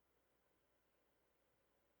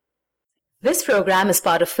This program is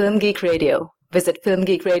part of Film Geek Radio. Visit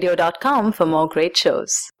filmgeekradio.com for more great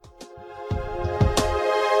shows.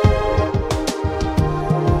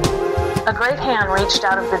 A great hand reached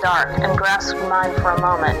out of the dark and grasped mine for a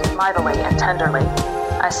moment, mightily and tenderly.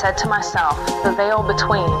 I said to myself, the veil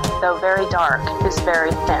between, though very dark, is very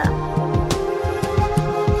thin.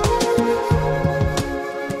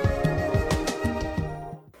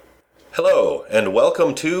 Hello, and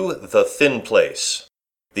welcome to The Thin Place,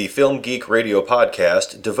 the Film Geek Radio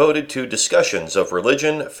podcast devoted to discussions of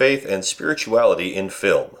religion, faith, and spirituality in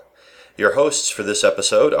film. Your hosts for this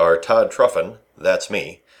episode are Todd Truffin, that's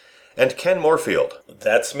me, and Ken Moorfield.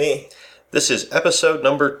 That's me. This is episode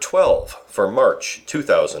number 12 for March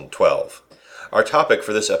 2012. Our topic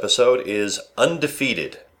for this episode is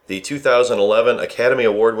Undefeated, the 2011 Academy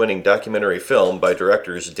Award-winning documentary film by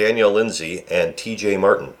directors Daniel Lindsay and T.J.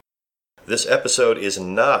 Martin. This episode is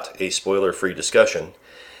not a spoiler-free discussion.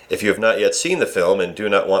 If you have not yet seen the film and do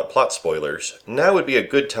not want plot spoilers, now would be a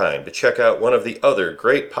good time to check out one of the other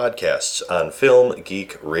great podcasts on Film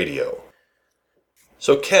Geek Radio.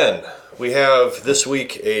 So Ken, we have this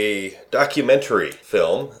week a documentary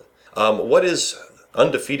film. What is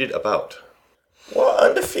Undefeated about? Well,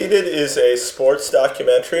 Undefeated is a sports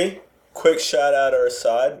documentary. Quick shout out our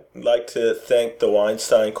side. I'd like to thank the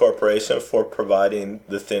Weinstein Corporation for providing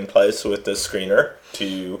The Thin Place with the screener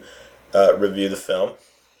to review the film.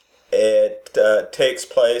 It takes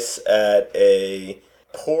place at a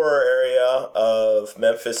poorer area of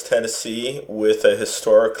Memphis, Tennessee, with a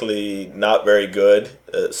historically not very good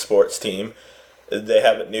sports team. They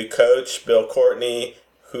have a new coach, Bill Courtney,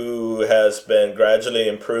 who has been gradually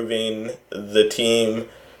improving the team,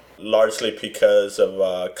 largely because of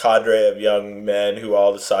a cadre of young men who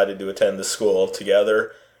all decided to attend the school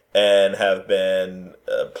together and have been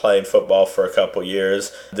playing football for a couple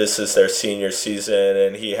years. This is their senior season,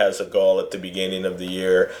 and he has a goal at the beginning of the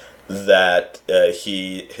year that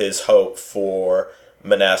his hope for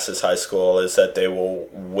Manassas High School is that they will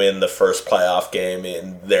win the first playoff game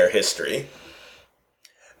in their history.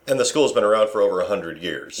 And the school's been around for over 100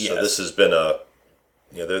 years, yes. So this has been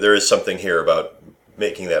there is something here about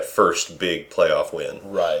making that first big playoff win.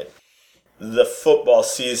 Right. The football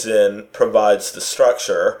season provides the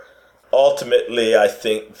structure. Ultimately, I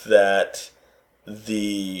think that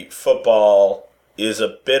the football is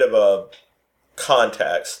a bit of a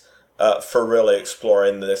context for really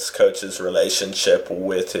exploring this coach's relationship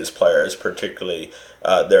with his players. Particularly,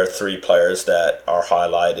 there are three players that are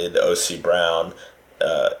highlighted: O.C. Brown,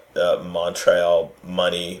 Montreal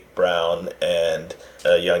Money Brown, and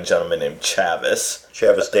a young gentleman named Chavis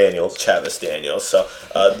Daniels. So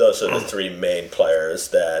those are the three main players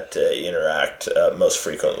that interact most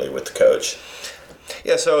frequently with the coach.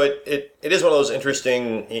 Yeah, so it is one of those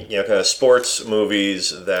interesting, kind of sports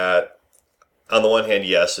movies that, on the one hand,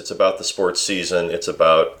 yes, it's about the sports season, it's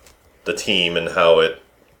about the team and how it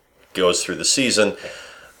goes through the season.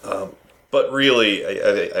 But really,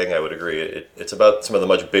 I think I would agree, it's about some of the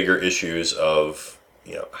much bigger issues of,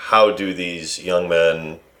 how do these young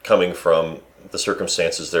men coming from the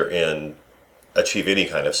circumstances they're in achieve any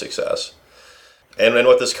kind of success, and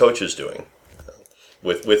what this coach is doing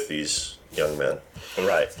with these young men.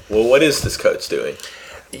 Right. Well, what is this coach doing?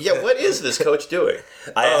 Yeah, what is this coach doing?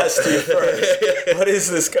 I asked you first. What is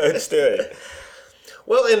this coach doing?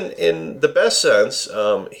 Well, in the best sense,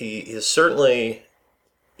 he is certainly,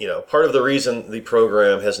 part of the reason the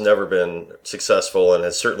program has never been successful, and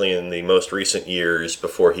has certainly in the most recent years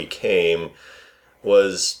before he came,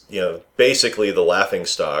 was, basically the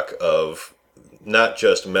laughingstock of not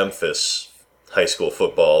just Memphis high school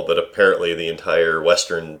football, but apparently the entire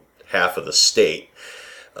western half of the state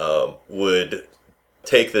would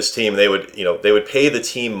take this team. They would pay the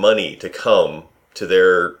team money to come to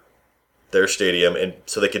their stadium, and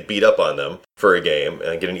so they could beat up on them for a game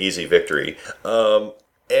and get an easy victory.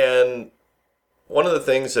 And one of the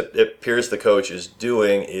things that it appears the coach is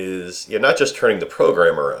doing is not just turning the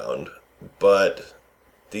program around, but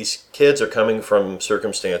these kids are coming from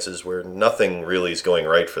circumstances where nothing really is going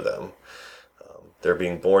right for them. They're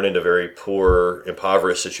being born into very poor,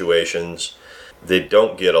 impoverished situations. They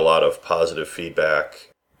don't get a lot of positive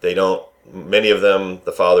feedback. Many of them,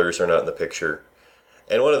 the fathers are not in the picture.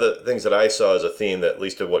 And one of the things that I saw as a theme, that at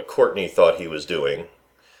least of what Courtney thought he was doing,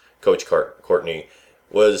 Coach Courtney,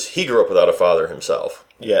 was he grew up without a father himself.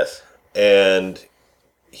 Yes. And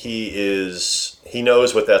he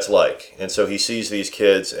knows what that's like. And so he sees these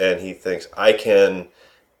kids and he thinks,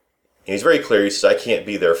 he's very clear, he says, I can't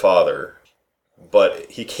be their father,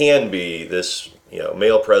 but he can be this,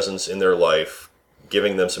 male presence in their life,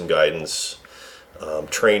 giving them some guidance,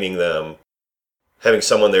 training them. having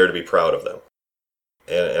someone there to be proud of them.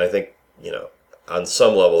 And I think, on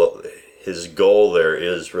some level, his goal there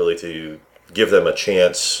is really to give them a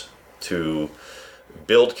chance to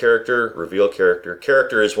build character, reveal character.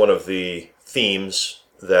 Character is one of the themes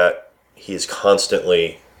that he is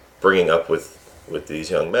constantly bringing up with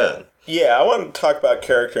these young men. Yeah, I want to talk about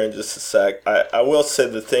character in just a sec. I will say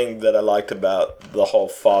the thing that I liked about the whole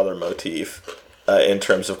father motif in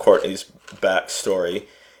terms of Courtney's backstory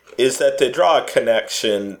is that they draw a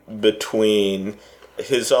connection between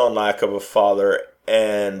his own lack of a father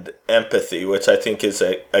and empathy, which I think is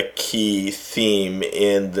a key theme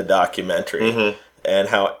in the documentary, mm-hmm. and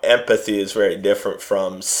how empathy is very different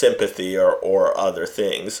from sympathy or other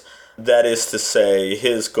things. That is to say,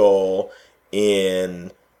 his goal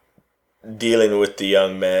in dealing with the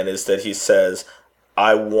young man is that he says,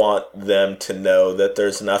 I want them to know that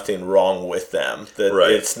there's nothing wrong with them. That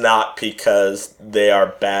right. It's not because they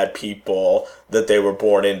are bad people that they were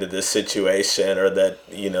born into this situation, or that,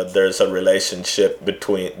 there's a relationship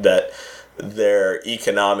between that their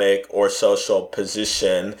economic or social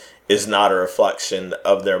position is not a reflection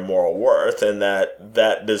of their moral worth, and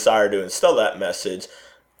that desire to instill that message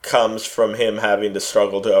comes from him having to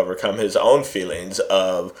struggle to overcome his own feelings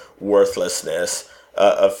of worthlessness,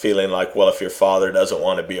 of feeling like, well, if your father doesn't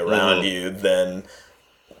want to be around mm-hmm. you, then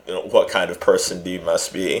what kind of person do you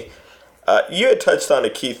must be? You had touched on a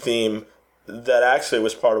key theme that actually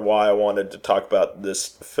was part of why I wanted to talk about this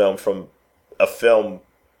film from a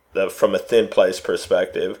thin place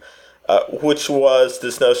perspective, which was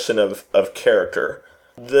this notion of character.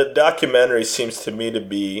 The documentary seems to me to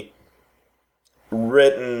be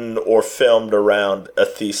written or filmed around a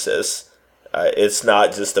thesis. It's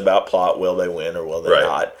not just about plot, will they win or will they right.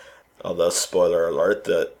 not. Although, spoiler alert,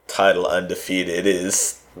 the title Undefeated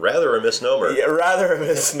is rather a misnomer. Yeah, rather a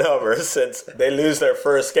misnomer, since they lose their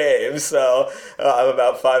first game. So I'm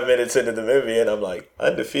about 5 minutes into the movie and I'm like,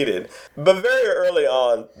 undefeated. But very early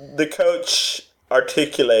on, the coach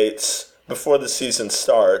articulates, before the season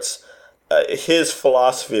starts, his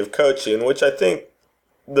philosophy of coaching, which I think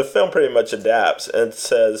the film pretty much adapts, and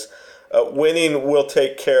says, winning will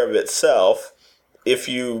take care of itself if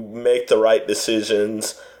you make the right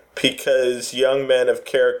decisions, because young men of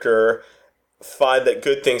character find that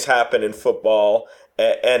good things happen in football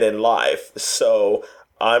and in life. So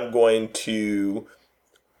I'm going to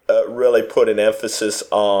really put an emphasis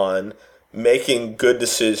on making good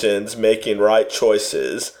decisions, making right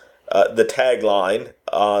choices. The tagline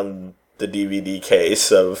on the DVD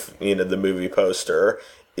case of the movie poster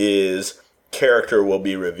is character will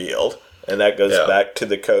be revealed. And that goes back to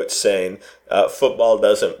the coach saying football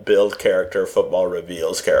doesn't build character, football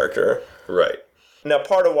reveals character. Right. Now,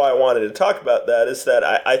 part of why I wanted to talk about that is that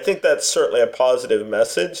I think that's certainly a positive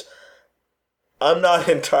message. I'm not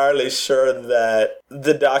entirely sure that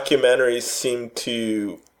the documentaries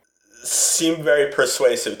seem very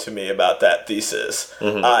persuasive to me about that thesis.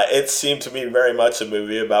 Mm-hmm. It seemed to me very much a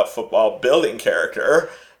movie about football building character,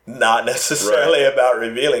 not necessarily right. about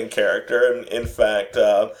revealing character. And in fact,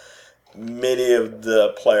 many of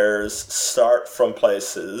the players start from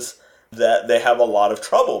places that they have a lot of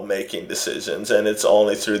trouble making decisions, and it's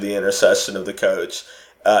only through the intercession of the coach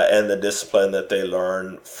and the discipline that they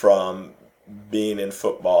learn from being in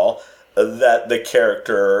football that the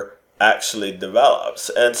character actually develops.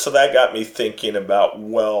 And so that got me thinking about,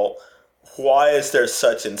 well, why is there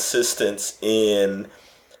such insistence in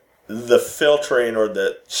the filtering or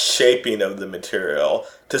the shaping of the material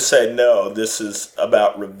to say, no, this is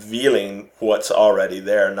about revealing what's already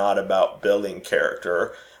there, not about building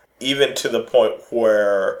character, even to the point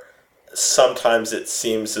where sometimes it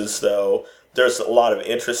seems as though there's a lot of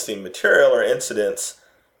interesting material or incidents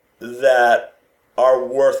that are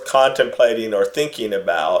worth contemplating or thinking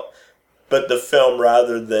about, but the film,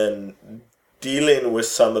 rather than dealing with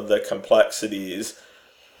some of the complexities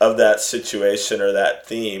of that situation or that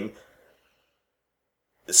theme,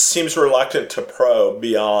 seems reluctant to probe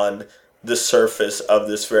beyond the surface of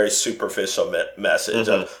this very superficial message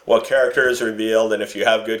mm-hmm. of, well, character is revealed, and if you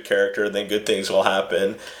have good character, then good things will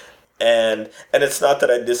happen. And it's not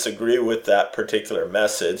that I disagree with that particular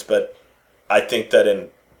message, but I think that in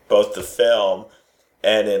both the film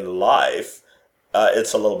and in life,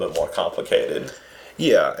 it's a little bit more complicated.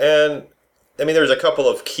 Yeah, and I mean, there's a couple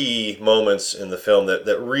of key moments in the film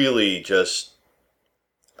that really just,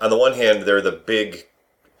 on the one hand, they're the big,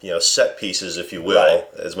 set pieces, if you will, right.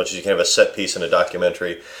 as much as you can have a set piece in a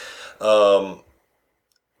documentary,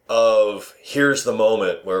 of here's the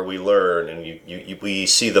moment where we learn and we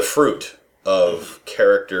see the fruit of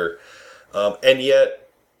character. And yet,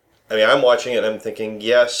 I mean, I'm watching it and I'm thinking,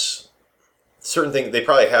 yes, certain things, they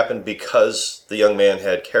probably happened because the young man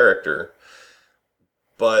had character,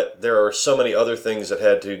 but there are so many other things that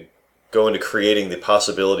had to go into creating the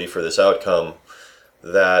possibility for this outcome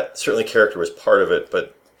that certainly character was part of it,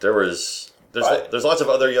 but there's lots of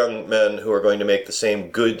other young men who are going to make the same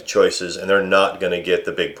good choices, and they're not going to get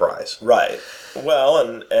the big prize. Right. Well,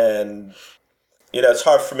 and it's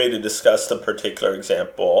hard for me to discuss the particular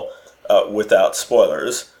example without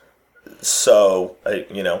spoilers. So,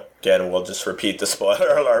 again, we'll just repeat the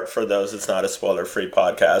spoiler alert for those. It's not a spoiler-free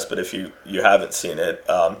podcast, but if you haven't seen it,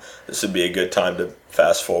 this would be a good time to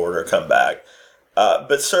fast forward or come back.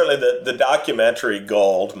 But certainly the documentary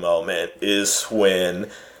gold moment is when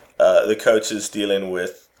the coach is dealing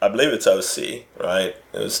with, I believe it's OC, right?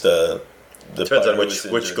 It was the depends on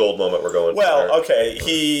which gold moment we're going for. Well, okay,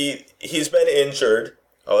 he's been injured.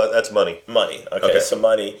 Oh, that's Money. Money. Okay, so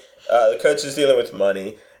Money. The coach is dealing with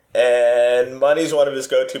Money, and Money's one of his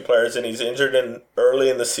go-to players, and he's injured early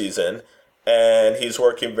in the season, and he's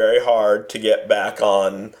working very hard to get back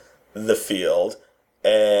on the field,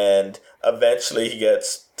 and eventually he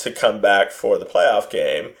gets to come back for the playoff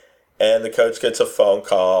game, and the coach gets a phone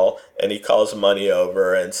call, and he calls Money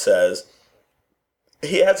over and says,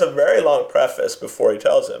 he has a very long preface before he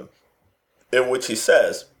tells him, in which he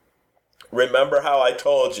says, remember how I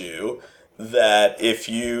told you that if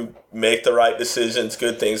you make the right decisions,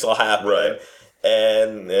 good things will happen. Right.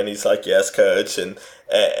 And he's like, yes, coach. And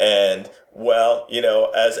well,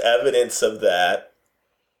 as evidence of that,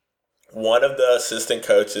 one of the assistant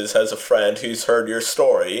coaches has a friend who's heard your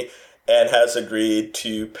story and has agreed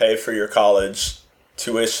to pay for your college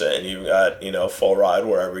tuition. You've got, full ride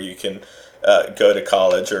wherever you can go to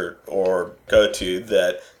college or go to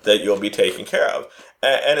that you'll be taken care of.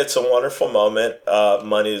 And it's a wonderful moment.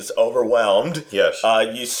 Money is overwhelmed. Yes.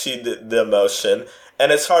 You see the emotion.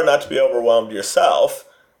 And it's hard not to be overwhelmed yourself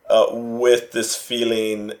with this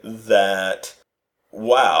feeling that,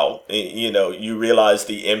 wow, you realize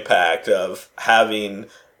the impact of having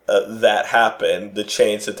that happen, the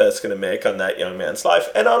change that's going to make on that young man's life.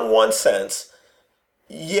 And on one sense,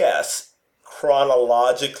 yes,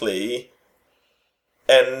 chronologically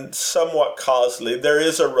and somewhat causally, there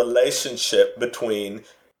is a relationship between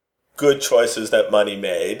good choices that Money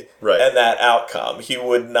made and that outcome. He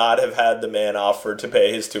would not have had the man offer to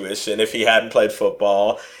pay his tuition if he hadn't played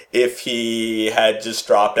football, if he had just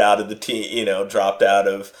dropped out of the team,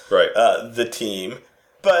 the team.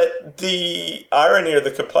 But the irony or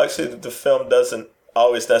the complexity that the film doesn't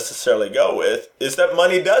always necessarily go with is that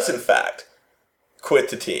Money does, in fact, quit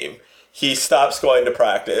the team. He stops going to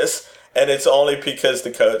practice. And it's only because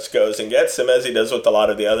the coach goes and gets him, as he does with a lot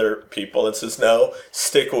of the other people, and says, no,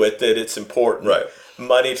 stick with it, it's important. Right.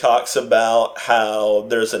 Money talks about how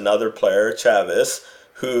there's another player, Chavez,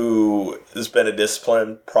 who has been a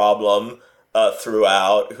discipline problem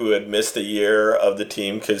throughout, who had missed a year of the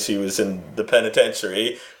team because he was in the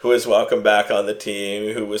penitentiary, who was welcomed back on the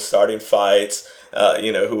team, who was starting fights,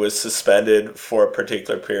 who was suspended for a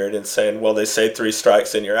particular period and saying, well, they say 3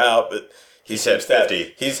 strikes and you're out, but He's had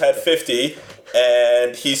 50. He's had 50,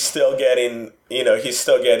 and he's still getting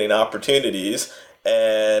opportunities,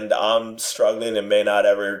 and I'm struggling and may not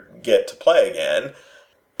ever get to play again.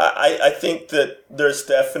 I think that there's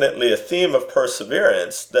definitely a theme of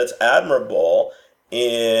perseverance that's admirable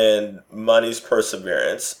in Money's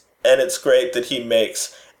perseverance, and it's great that he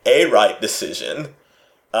makes a right decision,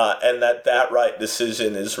 and that right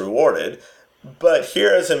decision is rewarded. But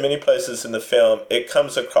here, as in many places in the film, it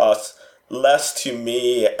comes across less to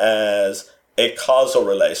me as a causal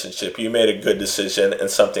relationship. You made a good decision and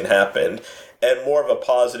something happened, and more of a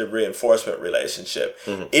positive reinforcement relationship.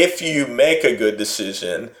 Mm-hmm. If you make a good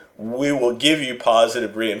decision, we will give you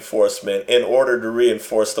positive reinforcement in order to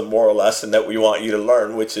reinforce the moral lesson that we want you to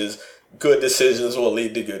learn, which is good decisions will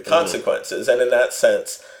lead to good consequences. Mm-hmm. And in that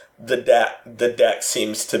sense, the deck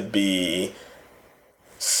seems to be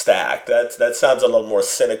stacked. That sounds a little more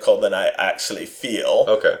cynical than I actually feel.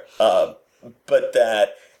 Okay. But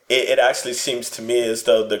that it actually seems to me as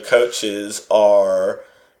though the coaches are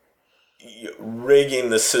rigging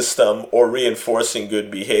the system or reinforcing good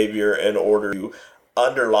behavior in order to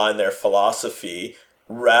underline their philosophy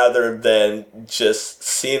rather than just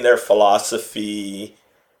seeing their philosophy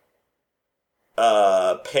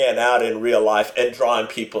pan out in real life and drawing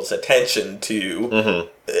people's attention to,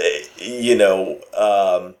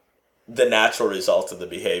 the natural result of the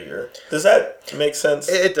behavior. Does that make sense?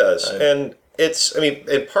 It does. And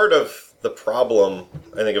and part of the problem,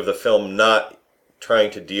 I think, of the film not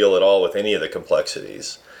trying to deal at all with any of the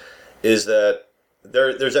complexities is that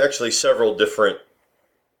there's actually several different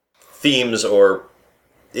themes or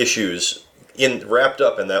issues wrapped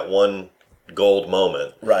up in that one gold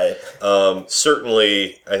moment. Right.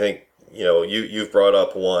 Certainly, I think you've brought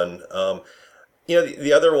up one.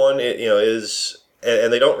 The other one is,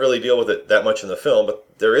 and they don't really deal with it that much in the film, but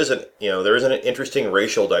there is an interesting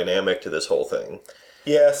racial dynamic to this whole thing.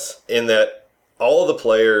 Yes. In that all of the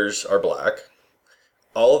players are black.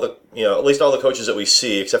 All of the, at least all the coaches that we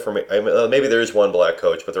see, except for maybe there is one black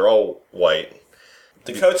coach, but they're all white.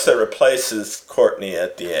 The coach that replaces Courtney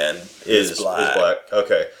at the end is black. Is black.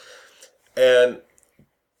 Okay.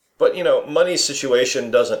 But money's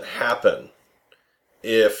situation doesn't happen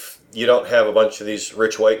if you don't have a bunch of these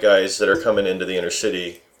rich white guys that are coming into the inner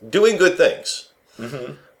city doing good things.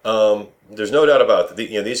 Mm-hmm. There's no doubt about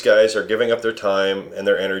it. These guys are giving up their time and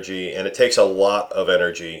their energy, and it takes a lot of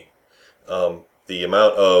energy. The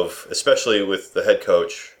amount of, especially with the head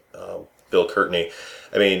coach, Bill Courtney,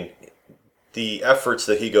 I mean, the efforts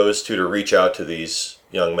that he goes to reach out to these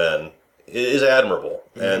young men is admirable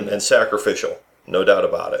and sacrificial, no doubt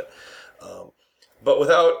about it. But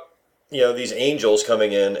without these angels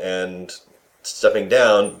coming in and stepping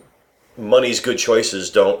down, money's good choices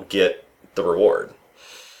don't get the reward.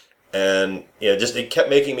 And it kept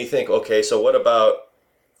making me think, okay, so what about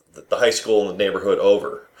the high school in the neighborhood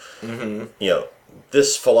over? Mm-hmm.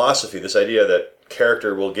 This philosophy, this idea that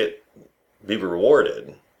character will be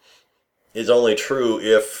rewarded, is only true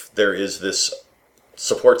if there is this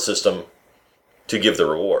support system to give the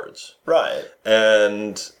rewards. Right.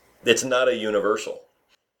 And it's not a universal.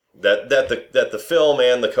 That the film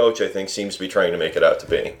and the coach, I think, seems to be trying to make it out to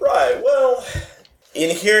be. Right. Well,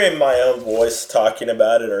 in hearing my own voice talking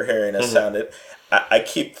about it or hearing it sounded, I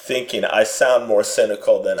keep thinking I sound more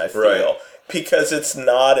cynical than I feel. Right. Because it's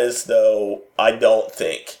not as though I don't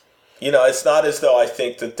think. It's not as though I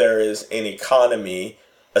think that there is an economy,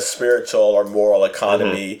 a spiritual or moral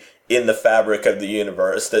economy in the fabric of the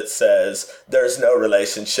universe that says there's no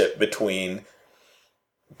relationship between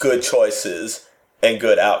good choices and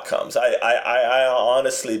good outcomes. I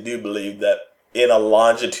honestly do believe that in a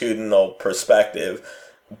longitudinal perspective,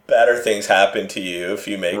 better things happen to you if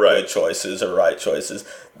you make good choices or right choices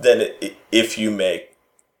than if you make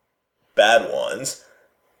bad ones.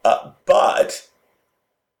 But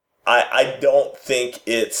I don't think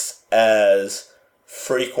it's as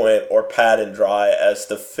frequent or pat and dry as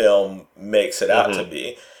the film makes it out to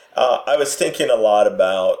be. I was thinking a lot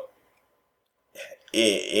about,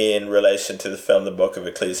 in relation to the film, the Book of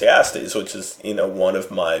Ecclesiastes, which is, one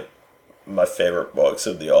of my favorite books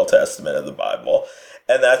of the Old Testament of the Bible.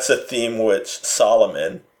 And that's a theme which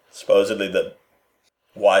Solomon, supposedly the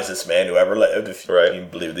wisest man who ever lived, if you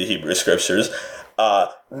believe the Hebrew scriptures,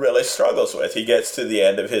 really struggles with. He gets to the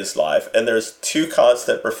end of his life, and there's two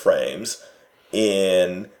constant refrains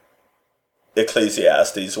in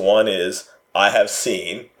Ecclesiastes. One is, I have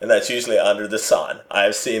seen, and that's usually under the sun. I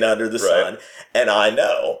have seen under the sun, and I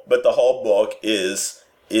know. But the whole book is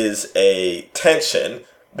a tension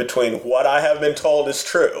between what I have been told is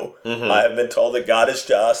true. I have been told that God is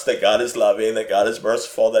just, that God is loving, that God is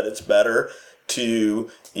merciful, that it's better to,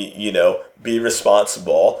 be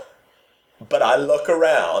responsible. But I look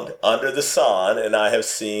around under the sun, and I have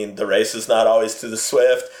seen the race is not always to the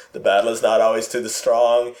swift, the battle is not always to the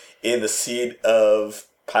strong. In the seat of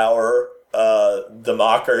power, the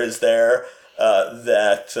mocker is there,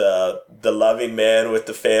 that the loving man with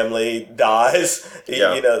the family dies,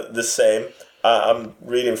 the same. I'm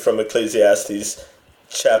reading from Ecclesiastes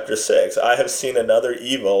chapter 6. I have seen another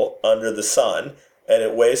evil under the sun, and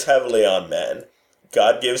it weighs heavily on men.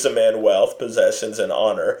 God gives a man wealth, possessions, and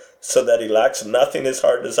honor, so that he lacks nothing his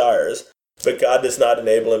heart desires, but God does not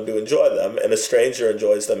enable him to enjoy them, and a stranger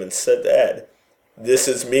enjoys them instead. This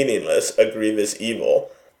is meaningless, a grievous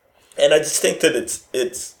evil. And I just think that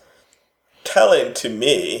it's telling to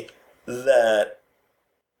me that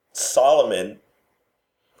Solomon,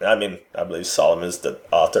 I believe Solomon is the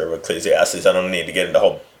author of Ecclesiastes. I don't need to get into a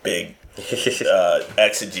whole big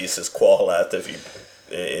exegesis Kohelet if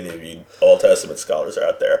any of you Old Testament scholars are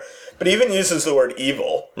out there. But he even uses the word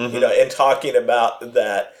evil, in talking about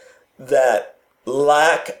that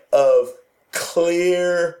lack of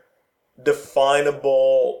clear,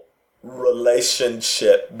 definable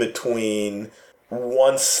relationship between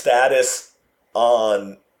one's status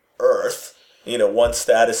on earth, one's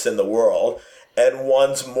status in the world, and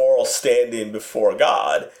one's moral standing before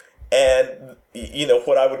God. And,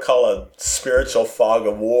 what I would call a spiritual fog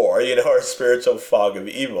of war, or a spiritual fog of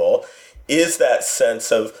evil, is that sense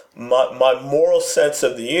of my moral sense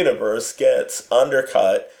of the universe gets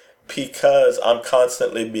undercut because I'm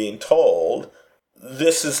constantly being told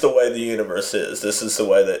this is the way the universe is, this is the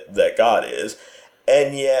way that God is.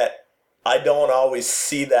 And yet, I don't always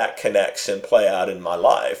see that connection play out in my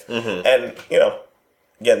life. And,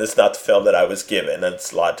 again, this is not the film that I was given.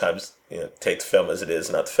 That's a lot of times, take the film as it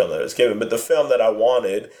is, not the film that I was given. But the film that I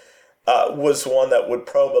wanted was one that would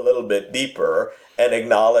probe a little bit deeper and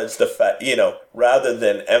acknowledge the fact, rather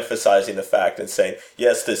than emphasizing the fact and saying,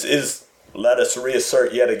 yes, this is, let us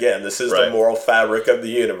reassert yet again, this is the moral fabric of the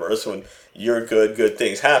universe. When you're good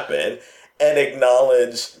things happen. And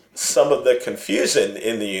acknowledge some of the confusion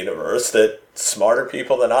in the universe that smarter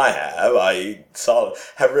people than I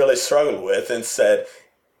have really struggled with, and said,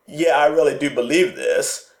 yeah, I really do believe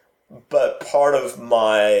this, but part of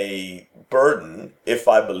my burden, if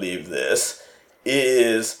I believe this,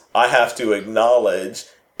 is I have to acknowledge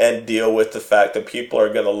and deal with the fact that people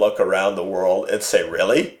are going to look around the world and say,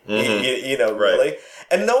 really? Really?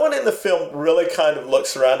 And no one in the film really kind of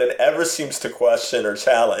looks around and ever seems to question or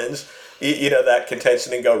challenge that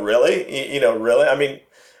contention and go, really? Really? I mean,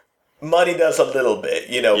 money does a little bit,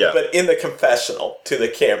 but in the confessional to the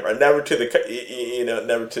camera, never to the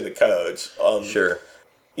coach. Sure.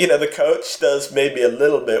 The coach does maybe a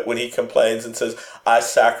little bit when he complains and says, I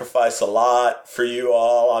sacrifice a lot for you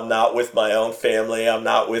all. I'm not with my own family. I'm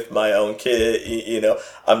not with my own kid.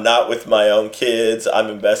 I'm not with my own kids.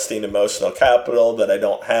 I'm investing emotional capital that I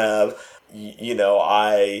don't have.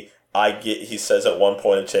 I get, he says at one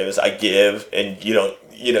point in Chavis, I give and you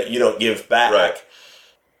don't give back. Right.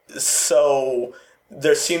 So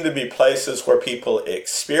there seem to be places where people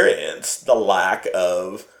experience the lack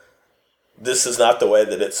of, this is not the way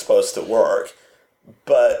that it's supposed to work.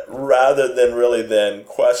 But rather than really then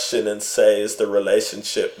question and say, is the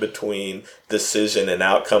relationship between decision and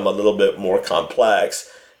outcome a little bit more complex?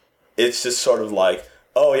 It's just sort of like,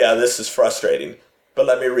 oh yeah, this is frustrating, but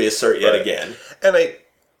let me reassert yet again. And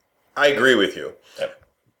I agree with you. Yep.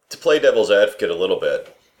 To play devil's advocate a little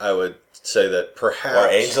bit, I would say that perhaps... Or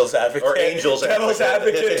angel's advocate. Or angel's devil's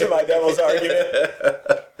advocate to my devil's argument.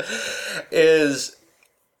 Is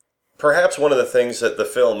perhaps one of the things that the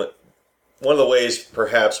film... One of the ways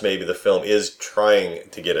perhaps maybe the film is trying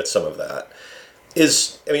to get at some of that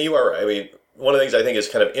is... I mean, you are right. I mean, one of the things I think is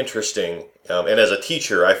kind of interesting, and as a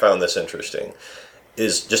teacher I found this interesting,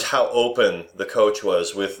 is just how open the coach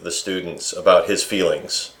was with the students about his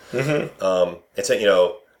feelings. And saying,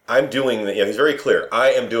 I'm doing, he's very clear. I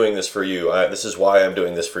am doing this for you. This is why I'm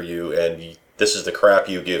doing this for you, and this is the crap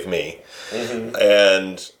you give me.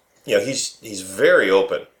 And he's very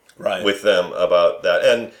open with them about that,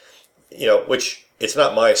 and which it's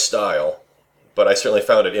not my style, but I certainly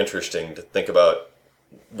found it interesting to think about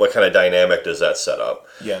what kind of dynamic does that set up.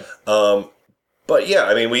 Yeah. But yeah,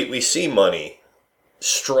 I mean, we see Money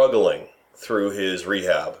struggling through his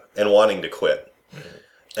rehab and wanting to quit.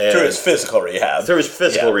 And through his physical rehab. On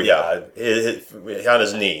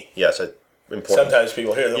his knee. Yes, important. Sometimes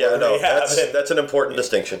people hear the word rehab. That's an important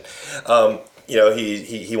distinction.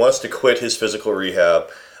 He wants to quit his physical rehab.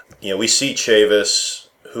 We see Chavis,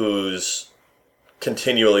 who's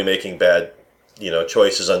continually making bad,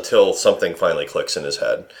 choices until something finally clicks in his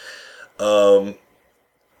head. And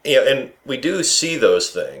we do see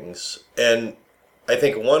those things. And I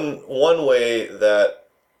think one way that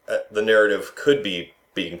the narrative could be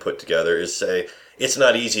being put together is say it's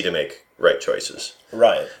not easy to make right choices.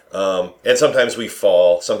 Right. And sometimes we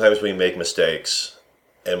fall, sometimes we make mistakes,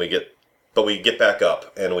 and we get back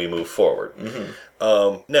up and we move forward.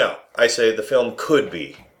 Now, I say the film could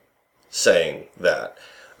be saying that.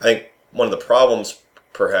 I think one of the problems,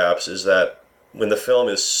 perhaps, is that when the film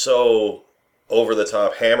is so over the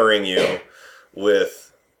top, hammering you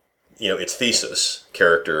with, its thesis,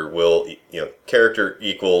 character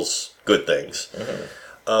equals good things.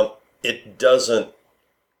 It doesn't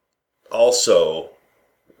also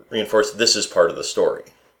reinforce this is part of the story.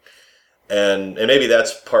 And maybe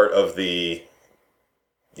that's part of the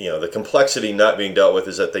the complexity not being dealt with,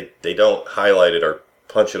 is that they don't highlight it or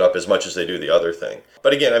punch it up as much as they do the other thing.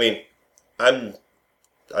 But again, I mean, I'm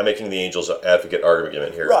making the angel's advocate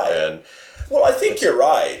argument here. Right. And well, I think you're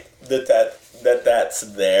right that's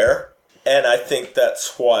there. And I think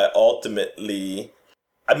that's why ultimately,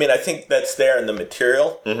 I think that's there in the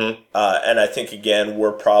material. And I think, again,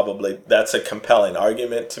 that's a compelling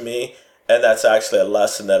argument to me. And that's actually a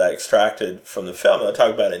lesson that I extracted from the film. And I'll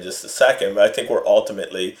talk about it in just a second. But I think we're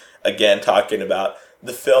ultimately, again, talking about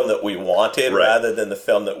the film that we wanted rather than the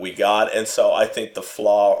film that we got. And so I think the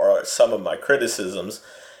flaw, or some of my criticisms,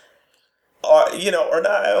 are, or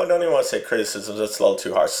not, I don't even want to say criticisms, that's a little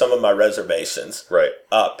too harsh. Some of my reservations. Right.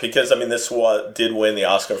 Because, this did win the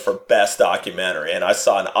Oscar for Best Documentary. And I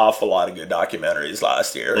saw an awful lot of good documentaries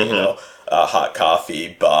last year. Hot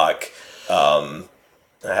Coffee, Buck,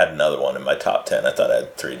 I had another one in my top 10. I thought I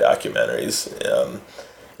had 3 documentaries.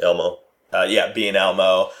 Elmo. Being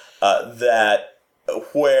Elmo. That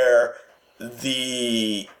where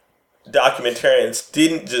the documentarians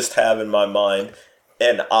didn't just have in my mind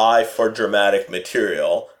an eye for dramatic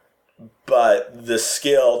material, but the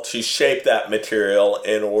skill to shape that material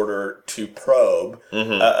in order to probe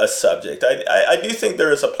a subject. I do think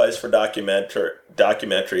there is a place for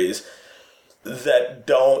documentaries that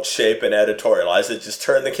don't shape and editorialize it. Just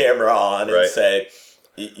turn the camera on and say,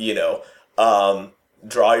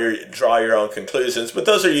 draw your own conclusions. But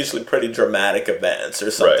those are usually pretty dramatic events or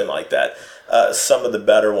something like that. Some of the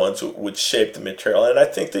better ones would shape the material. And I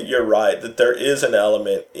think that you're right, that there is an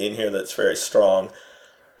element in here that's very strong.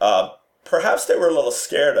 Perhaps they were a little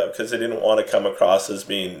scared of because they didn't want to come across as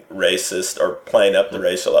being racist or playing up the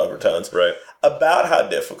racial overtones. Right. About how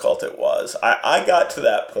difficult it was. I got to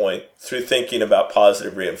that point through thinking about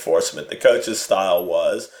positive reinforcement. The coach's style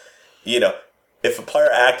was, if a player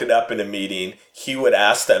acted up in a meeting, he would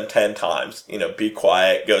ask them 10 times, be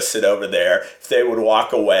quiet, go sit over there. If they would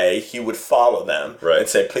walk away, he would follow them and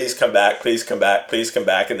say, please come back, please come back, please come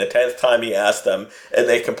back. And the 10th time he asked them and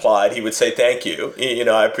they complied, he would say, thank you.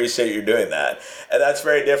 I appreciate you doing that. And that's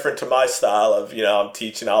very different to my style of, I'm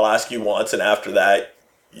teaching, I'll ask you once, and after that,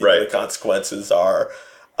 the consequences are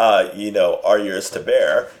yours to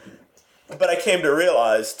bear. But I came to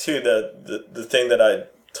realize, too, the thing that I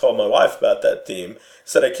told my wife about that theme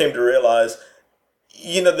is that I came to realize,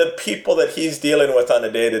 the people that he's dealing with on a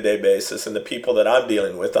day-to-day basis and the people that I'm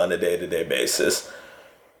dealing with on a day-to-day basis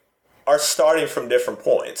are starting from different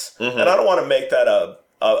points. And I don't want to make that a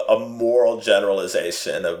moral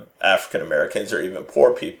generalization of African Americans or even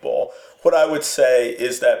poor people. What I would say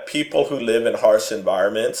is that people who live in harsh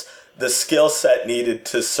environments, the skill set needed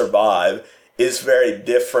to survive is very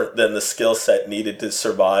different than the skill set needed to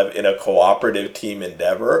survive in a cooperative team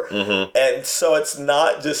endeavor. And so it's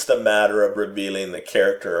not just a matter of revealing the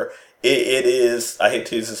character. It is, I hate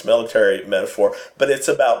to use this military metaphor, but it's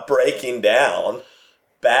about breaking down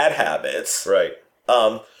bad habits.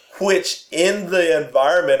 Which in the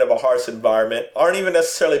environment of a harsh environment aren't even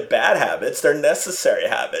necessarily bad habits. They're necessary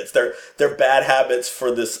habits. They're bad habits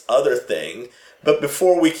for this other thing. But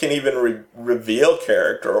before we can even reveal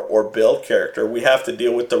character or build character, we have to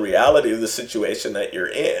deal with the reality of the situation that you're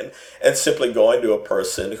in. And simply going to a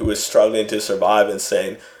person who is struggling to survive and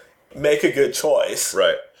saying, make a good choice.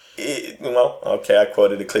 I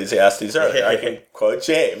quoted Ecclesiastes earlier. I can quote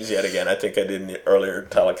James yet again. I think I did in the earlier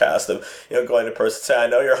telecast of, going to a person and say, I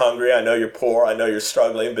know you're hungry, I know you're poor, I know you're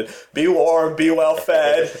struggling, but be warm, be well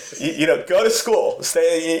fed, go to school,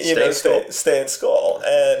 stay in school.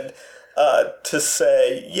 And to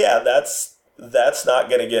say, that's not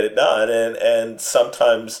going to get it done. And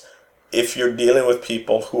sometimes if you're dealing with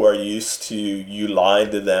people who are used to you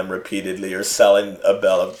lying to them repeatedly or selling a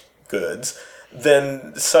bill of goods,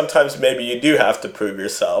 then sometimes maybe you do have to prove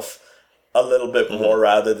yourself a little bit more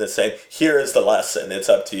rather than saying, here is the lesson, it's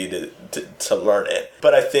up to you to learn it.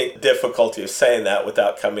 But I think difficulty of saying that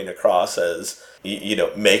without coming across as,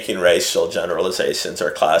 making racial generalizations or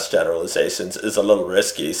class generalizations is a little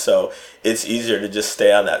risky. So it's easier to just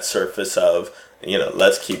stay on that surface of,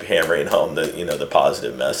 let's keep hammering home the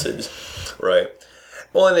positive message. Right.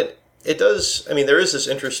 Well, and it does, there is this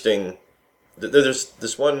interesting, there's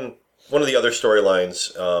this one of the other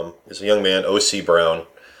storylines is a young man, O.C. Brown,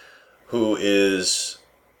 who is,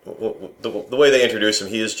 the way they introduce him,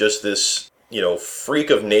 he is just this, freak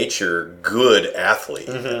of nature, good athlete.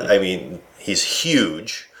 He's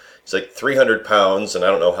huge. He's like 300 pounds, and I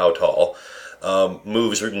don't know how tall.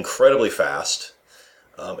 Moves incredibly fast,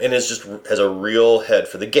 and has a real head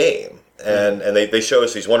for the game. And they show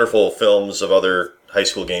us these wonderful films of other high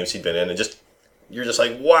school games he'd been in, and you're just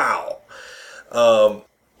like, wow.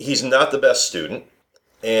 He's not the best student,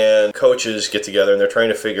 and coaches get together and they're trying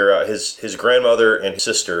to figure out his grandmother and his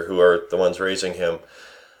sister, who are the ones raising him,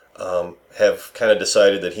 have kind of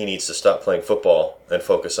decided that he needs to stop playing football and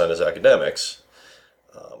focus on his academics.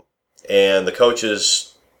 And the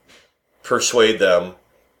coaches persuade them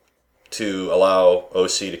to allow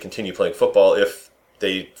OC to continue playing football if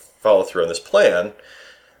they follow through on this plan,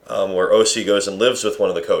 where OC goes and lives with one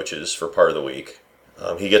of the coaches for part of the week.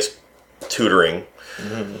 He gets tutoring.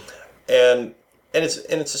 And it's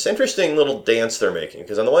this interesting little dance they're making,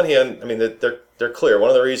 because on the one hand, they're clear. One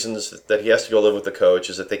of the reasons that he has to go live with the coach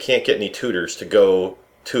is that they can't get any tutors to go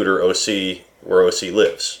tutor OC where OC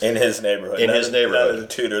lives. In his neighborhood. None of the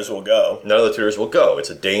tutors will go. None of the tutors will go. It's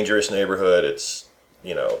a dangerous neighborhood. It's,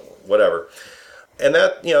 whatever. And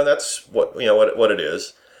that's what it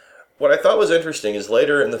is. What I thought was interesting is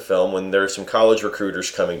later in the film, when there are some college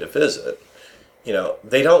recruiters coming to visit,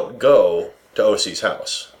 they don't go to OC's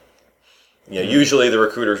house. Usually the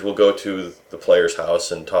recruiters will go to the player's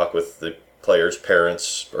house and talk with the player's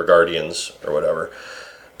parents or guardians or whatever,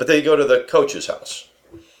 but they go to the coach's house,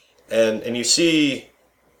 and you see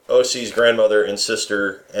OC's grandmother and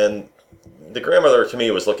sister, and the grandmother to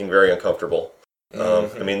me was looking very uncomfortable.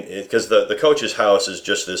 Because the coach's house is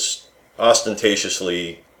just this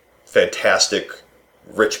ostentatiously fantastic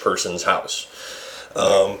rich person's house,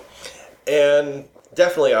 and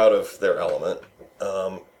definitely out of their element.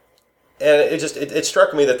 And it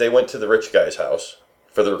struck me that they went to the rich guy's house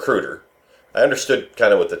for the recruiter. I understood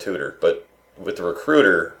kind of with the tutor, but with the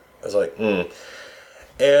recruiter, I was like,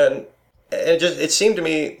 And it seemed to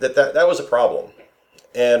me that was a problem.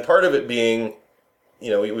 And part of it being,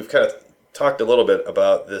 we've kind of talked a little bit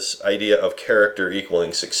about this idea of character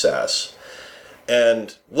equaling success.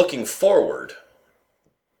 And looking forward,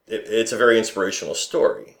 it's a very inspirational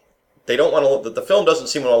story. They don't want to. The film doesn't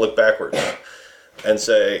seem to want to look backwards and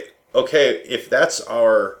say, okay, if that's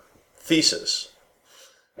our thesis,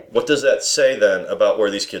 what does that say then about where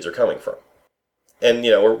these kids are coming from? And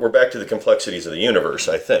we're back to the complexities of the universe,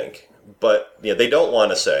 I think. But they don't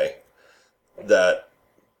want to say that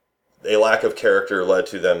a lack of character led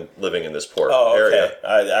to them living in this poor area.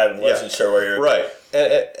 I wasn't sure where you're right,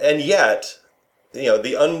 and yet,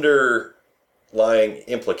 the underlying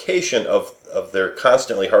implication of their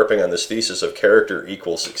constantly harping on this thesis of character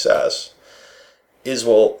equals success is,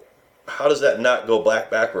 well, how does that not go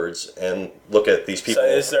backwards and look at these people? So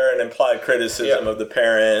is there an implied criticism of the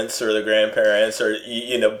parents or the grandparents, or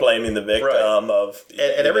blaming the victim of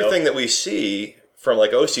and everything that we see from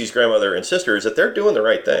like OC's grandmother and sister is that they're doing the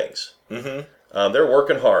right things. Mm-hmm. They're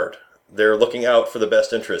working hard. They're looking out for the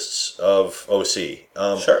best interests of OC.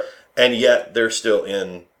 Sure. And yet they're still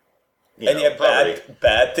in poverty.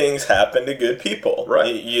 bad things happen to good people.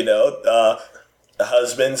 Right.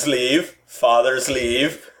 Husbands leave, fathers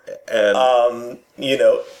leave, and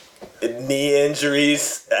knee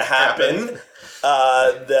injuries happen.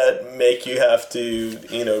 That make you have to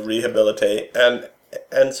rehabilitate.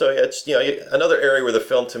 And so it's another area where the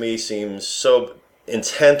film to me seems so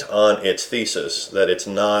intent on its thesis that it's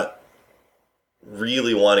not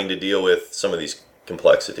really wanting to deal with some of these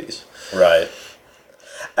complexities. Right.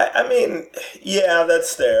 I mean, yeah,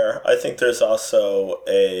 that's there. I think there's also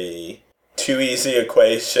a too easy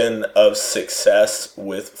equation of success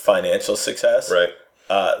with financial success. Right.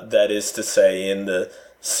 That is to say, in the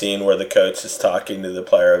scene where the coach is talking to the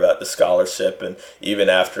player about the scholarship, and even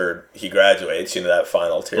after he graduates, that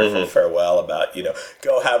final tearful farewell about,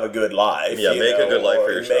 go have a good life. Yeah, make a good life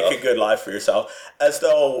for yourself. Make a good life for yourself. As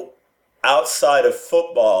though outside of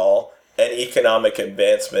football and economic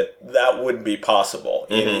advancement, that wouldn't be possible.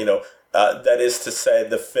 That is to say,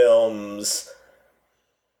 the film's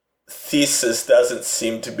thesis doesn't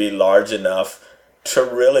seem to be large enough to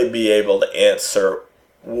really be able to answer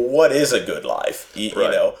what is a good life,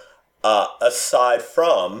 aside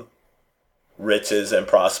from riches and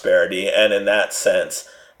prosperity. And in that sense,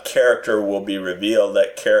 character will be revealed.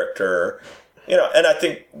 That character, and I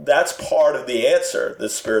think that's part of the answer, the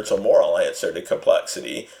spiritual moral answer to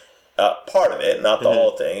complexity. Part of it, not the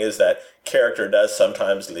whole thing, is that character does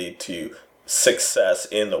sometimes lead to success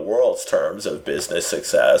in the world's terms of business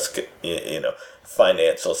success,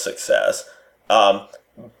 financial success.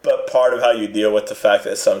 But part of how you deal with the fact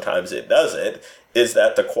that sometimes it doesn't is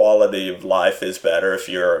that the quality of life is better if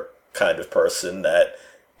you're a kind of person that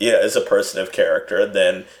is a person of character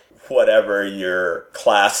than whatever your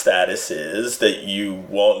class status is, that you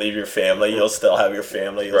won't leave your family, you'll still have your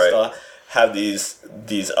family, you'll still have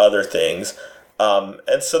these other things.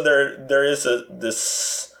 And so there is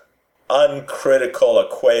this uncritical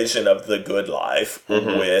equation of the good life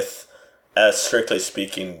with, as strictly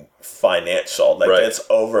speaking, financial, that gets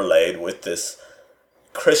overlaid with this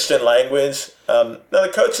Christian language. Now,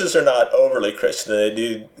 the coaches are not overly Christian. They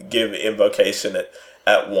do give invocation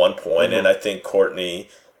at one point, and I think Courtney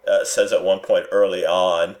says at one point early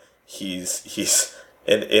on, he's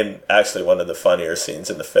in actually one of the funnier scenes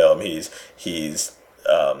in the film, he's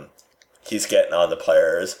getting on the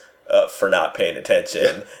players for not paying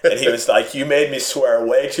attention, and he was like, "You made me swear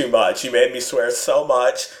way too much. You made me swear so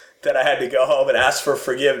much that I had to go home and ask for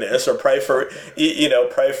forgiveness or pray for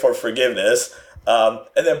forgiveness." And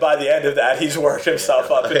then by the end of that, he's worked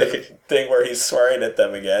himself up into the thing where he's swearing at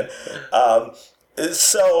them again.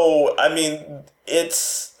 So, I mean,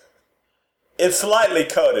 it's lightly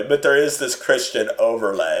coded, but there is this Christian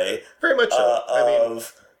overlay. Very much so.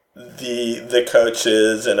 Of the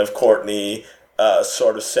coaches and of Courtney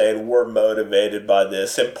sort of saying, we're motivated by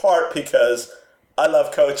this, in part because I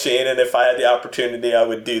love coaching, and if I had the opportunity, I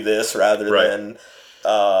would do this rather than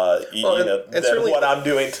than what I'm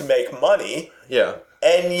doing to make money. Yeah.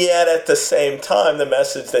 And yet, at the same time, the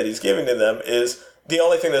message that he's giving to them is the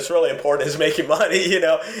only thing that's really important is making money.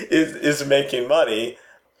 Is making money.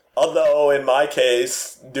 Although in my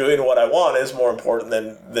case, doing what I want is more important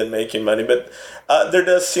than making money. But there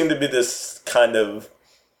does seem to be this kind of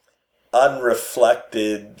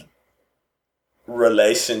unreflected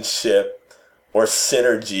relationship or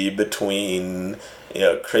synergy between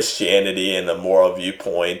Christianity and the moral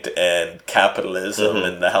viewpoint and capitalism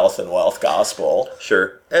and the health and wealth gospel.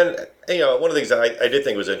 Sure. And one of the things I did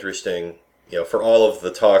think was interesting, for all of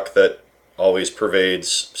the talk that always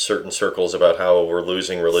pervades certain circles about how we're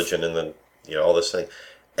losing religion and then all this thing,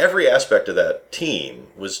 every aspect of that team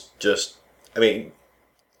was just,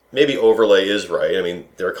 maybe overlay is right.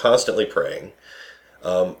 They're constantly praying.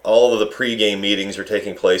 All of the pre-game meetings are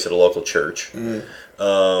taking place at a local church.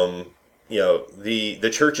 The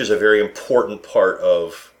church is a very important part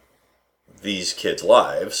of these kids'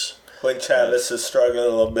 lives. When Chavez is struggling a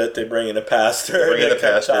little bit, they bring in a pastor.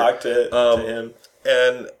 Talk to him.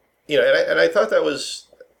 And I thought that was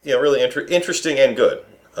really interesting and good.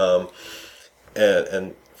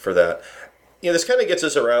 And for that, this kind of gets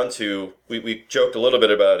us around to we joked a little bit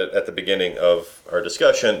about it at the beginning of our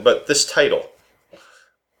discussion, but this title,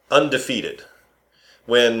 Undefeated,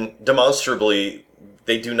 when demonstrably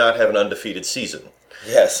they do not have an undefeated season.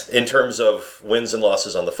 Yes. In terms of wins and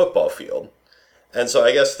losses on the football field. And so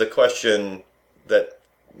I guess the question that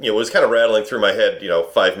was kind of rattling through my head,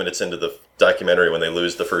 5 minutes into the documentary when they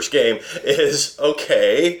lose the first game is,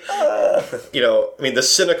 okay, the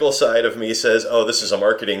cynical side of me says, oh, this is a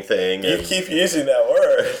marketing thing. You keep using that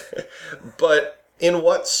word. But in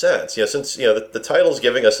what sense? Since, the title's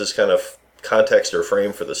giving us this kind of context or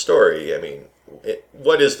frame for the story,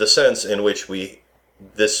 what is the sense in which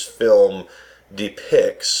this film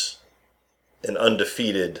depicts an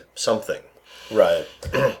undefeated something? Right.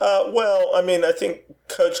 I think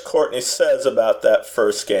Coach Courtney says about that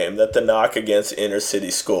first game that the knock against inner city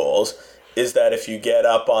schools is that if you get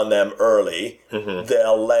up on them early,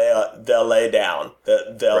 they'll lay down,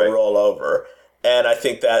 they'll roll over. And I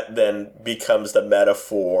think that then becomes the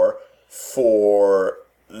metaphor for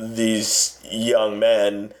these young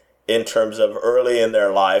men in terms of early in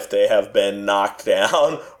their life, they have been knocked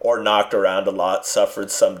down or knocked around a lot, suffered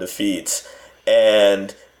some defeats.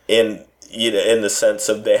 And in the sense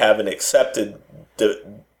of they haven't accepted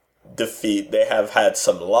defeat, they have had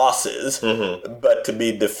some losses, but to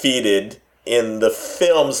be defeated in the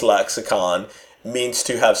film's lexicon means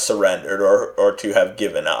to have surrendered or to have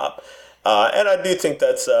given up. And I do think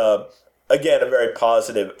that's, again, a very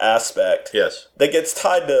positive aspect. Yes. That gets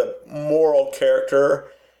tied to moral character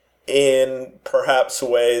in perhaps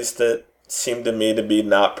ways that seem to me to be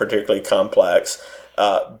not particularly complex.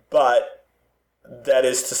 But that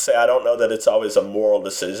is to say, I don't know that it's always a moral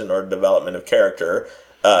decision or development of character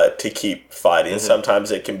to keep fighting.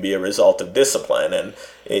 Sometimes it can be a result of discipline and,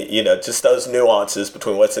 just those nuances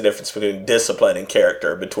between what's the difference between discipline and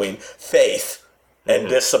character, between faith and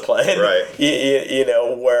discipline. Right.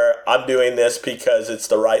 Where I'm doing this because it's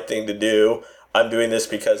the right thing to do. I'm doing this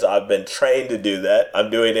because I've been trained to do that. I'm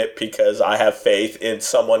doing it because I have faith in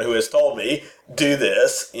someone who has told me, do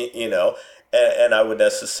this, and I would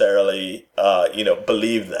necessarily,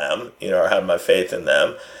 believe them, or have my faith in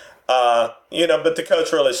them. But the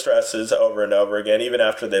coach really stresses over and over again, even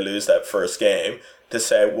after they lose that first game, to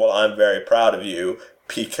say, well, I'm very proud of you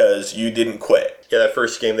because you didn't quit. Yeah, that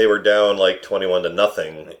first game they were down like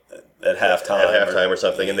 21-0 at halftime or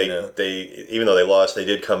something, and they even though they lost, they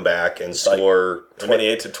did come back and score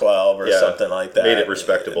 28-12 or something like that. Made it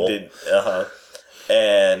respectable.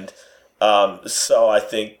 And so I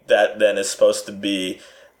think that then is supposed to be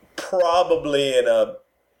probably in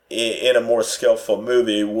a more skillful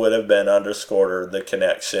movie would have been underscored the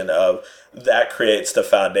connection of that creates the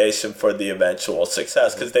foundation for the eventual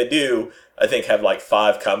success, because they do, I think, have like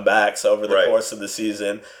 5 comebacks over the course of the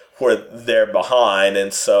season where they're behind,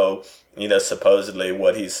 and so supposedly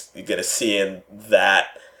what he's going to see in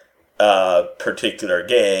that particular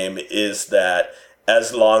game is that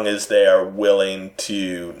as long as they are willing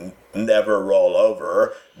to never roll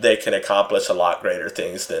over, they can accomplish a lot greater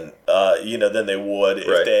things than they would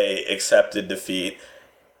if they accepted defeat.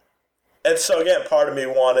 And so again, part of me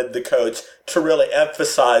wanted the coach to really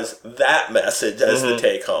emphasize that message as the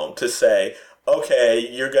take home, to say, okay,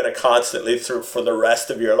 you're going to constantly for the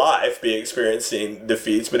rest of your life be experiencing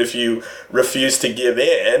defeats, but if you refuse to give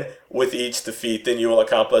in with each defeat, then you will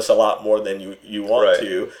accomplish a lot more than you want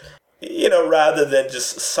to. Rather than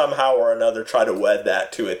just somehow or another try to wed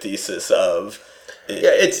that to a thesis of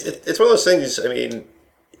Yeah, it's one of those things. I mean,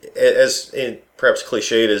 as perhaps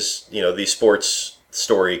cliched as the sports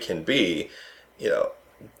story can be,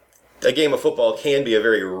 a game of football can be a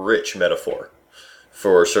very rich metaphor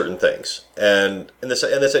for certain things, and this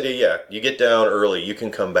idea, yeah, you get down early, you can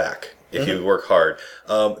come back if you work hard.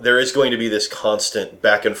 There is going to be this constant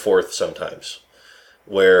back and forth sometimes,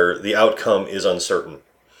 where the outcome is uncertain,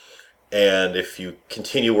 and if you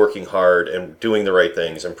continue working hard and doing the right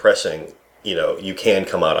things and pressing, you can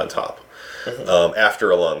come out on top after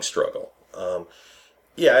a long struggle.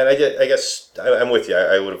 Yeah, and I guess I'm with you.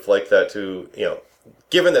 I would have liked that to,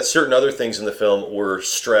 given that certain other things in the film were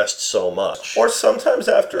stressed so much. Or sometimes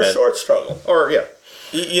after a short struggle. Or, yeah.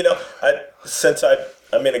 Since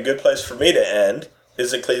I'm in a good place for me to end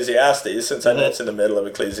is Ecclesiastes, since I know it's in the middle of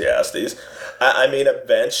Ecclesiastes.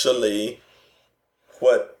 Eventually,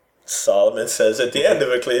 what Solomon says at the end of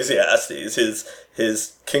Ecclesiastes,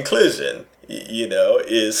 his conclusion,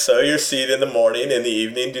 is sow your seed in the morning, in the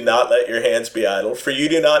evening, do not let your hands be idle, for you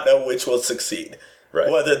do not know which will succeed.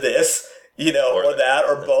 Right. Whether this, or that,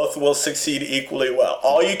 or both will succeed equally well.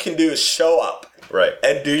 All you can do is show up. Right.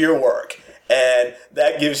 And do your work. And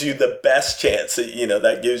that gives you the best chance,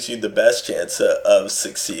 of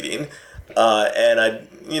succeeding. And I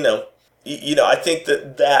think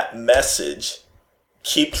that message,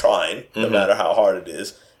 keep trying, no matter how hard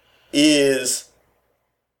it is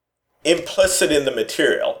implicit in the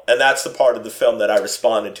material. And that's the part of the film that I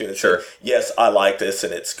responded to and said, yes, I like this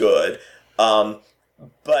and it's good.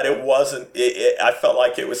 But it wasn't, I felt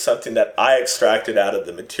like it was something that I extracted out of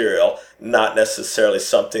the material, not necessarily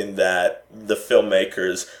something that the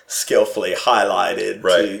filmmakers skillfully highlighted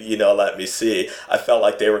to, let me see. I felt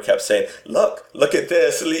like they kept saying, look at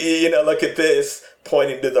this, look at this,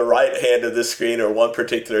 pointing to the right hand of the screen or one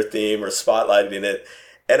particular theme or spotlighting it.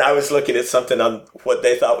 And I was looking at something on what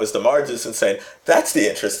they thought was the margins and saying, that's the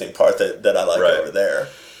interesting part that I like over there.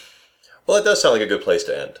 Well, it does sound like a good place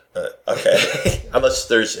to end. Okay. Unless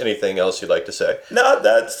there's anything else you'd like to say. No,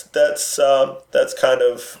 that's kind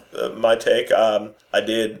of my take. I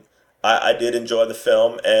did enjoy the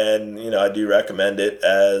film, and I do recommend it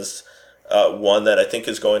as one that I think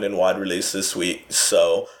is going in wide release this week.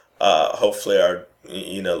 So hopefully our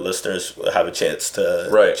listeners will have a chance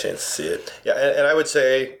to see it. Yeah, and I would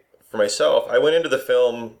say for myself, I went into the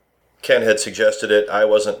film. Ken had suggested it. I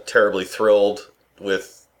wasn't terribly thrilled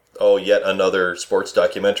with yet another sports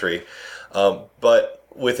documentary. But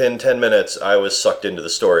within 10 minutes, I was sucked into the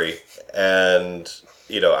story. And,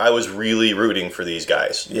 I was really rooting for these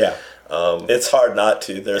guys. Yeah. It's hard not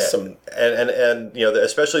to. There's some... And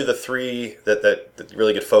especially the three that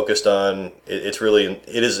really get focused on, it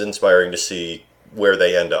is inspiring to see where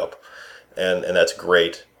they end up. And that's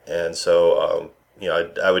great. And so,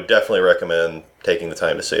 I would definitely recommend taking the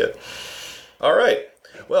time to see it. All right.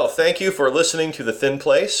 Well, thank you for listening to The Thin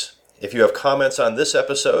Place. If you have comments on this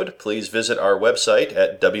episode, please visit our website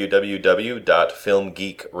at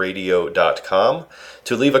www.filmgeekradio.com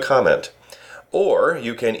to leave a comment. Or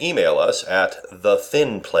you can email us at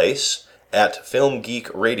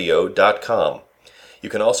thethinplace@filmgeekradio.com. You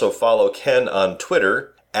can also follow Ken on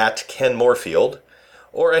Twitter at Ken Moorfield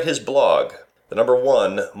or at his blog,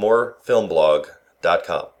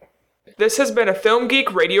 morefilmblog.com. This has been a Film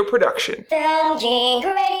Geek Radio production. Film Geek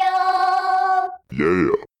Radio.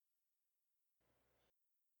 Yeah.